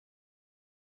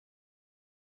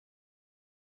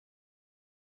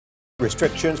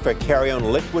Restrictions for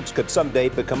carry-on liquids could someday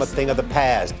become a thing of the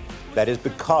past. That is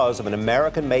because of an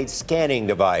American-made scanning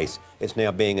device. It's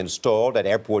now being installed at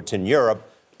airports in Europe.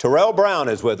 Terrell Brown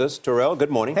is with us. Terrell, good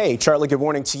morning. Hey, Charlie, good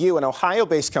morning to you. An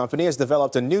Ohio-based company has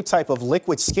developed a new type of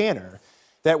liquid scanner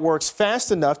that works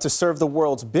fast enough to serve the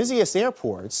world's busiest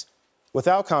airports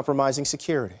without compromising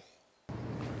security.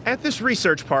 At this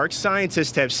research park,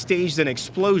 scientists have staged an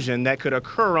explosion that could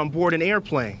occur on board an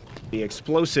airplane. The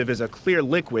explosive is a clear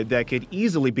liquid that could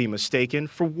easily be mistaken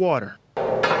for water.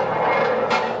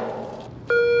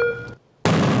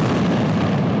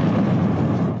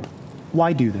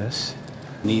 Why do this?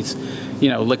 These,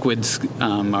 liquids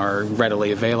are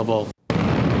readily available.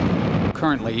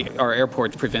 Currently, our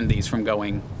airports prevent these from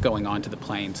going onto the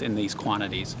planes in these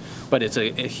quantities, but it's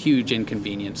a huge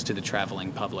inconvenience to the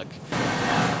traveling public.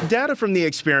 Data from the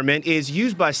experiment is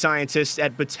used by scientists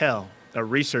at Battelle, a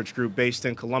research group based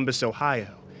in Columbus,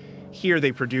 Ohio. Here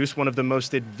they produce one of the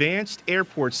most advanced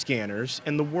airport scanners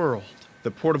in the world.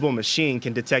 The portable machine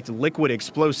can detect liquid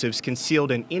explosives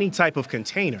concealed in any type of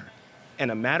container in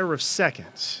a matter of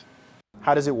seconds.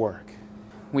 How does it work?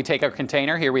 We take our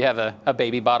container, here we have a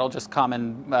baby bottle, just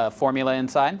common formula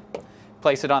inside,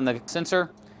 place it on the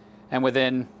sensor, and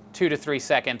within 2 to 3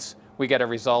 seconds, we get a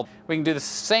result. We can do the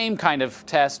same kind of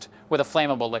test with a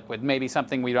flammable liquid, maybe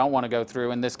something we don't want to go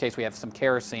through. In this case, we have some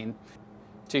kerosene.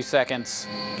 2 seconds,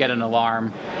 get an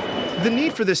alarm. The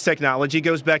need for this technology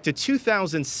goes back to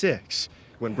 2006,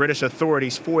 when British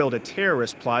authorities foiled a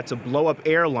terrorist plot to blow up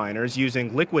airliners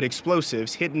using liquid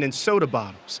explosives hidden in soda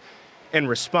bottles. In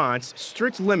response,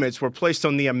 strict limits were placed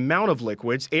on the amount of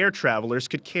liquids air travelers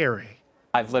could carry.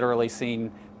 I've literally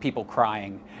seen people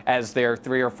crying as their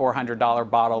 $300 or $400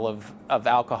 bottle of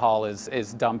alcohol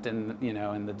is dumped in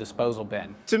the disposal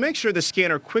bin. To make sure the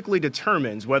scanner quickly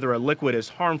determines whether a liquid is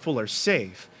harmful or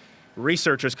safe,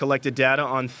 researchers collected data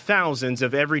on thousands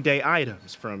of everyday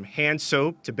items, from hand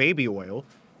soap to baby oil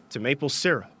to maple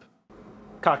syrup.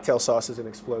 Cocktail sauce isn't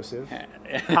explosive.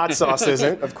 Hot sauce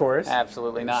isn't, of course.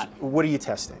 Absolutely not. What are you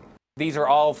testing? These are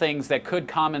all things that could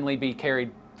commonly be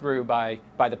carried through by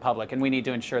the public, and we need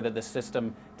to ensure that the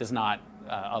system does not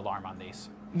alarm on these.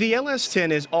 The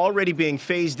LS-10 is already being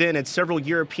phased in at several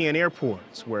European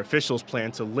airports, where officials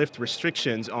plan to lift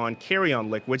restrictions on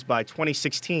carry-on liquids by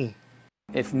 2016.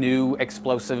 If new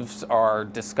explosives are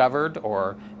discovered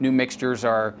or new mixtures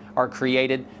are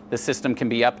created, the system can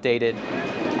be updated.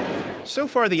 So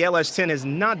far, the LS-10 has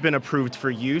not been approved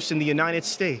for use in the United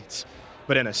States.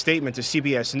 But in a statement to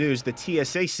CBS News, the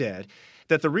TSA said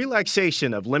that the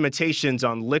relaxation of limitations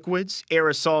on liquids,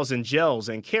 aerosols, and gels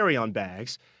in carry-on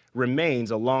bags remains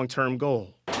a long-term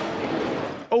goal.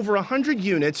 Over 100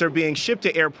 units are being shipped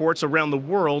to airports around the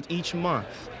world each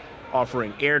month,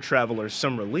 offering air travelers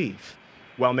some relief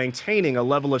while maintaining a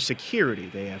level of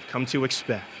security they have come to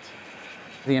expect.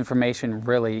 The information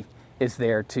really is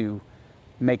there to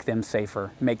make them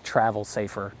safer, make travel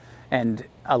safer, and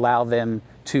allow them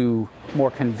to more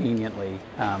conveniently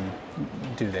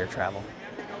do their travel.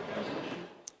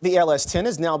 The LS-10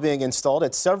 is now being installed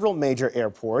at several major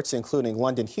airports, including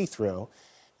London Heathrow.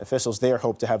 Officials there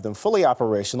hope to have them fully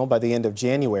operational by the end of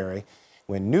January,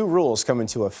 when new rules come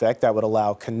into effect that would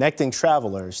allow connecting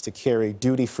travelers to carry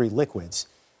duty-free liquids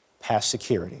past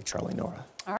security. Charlie, Nora.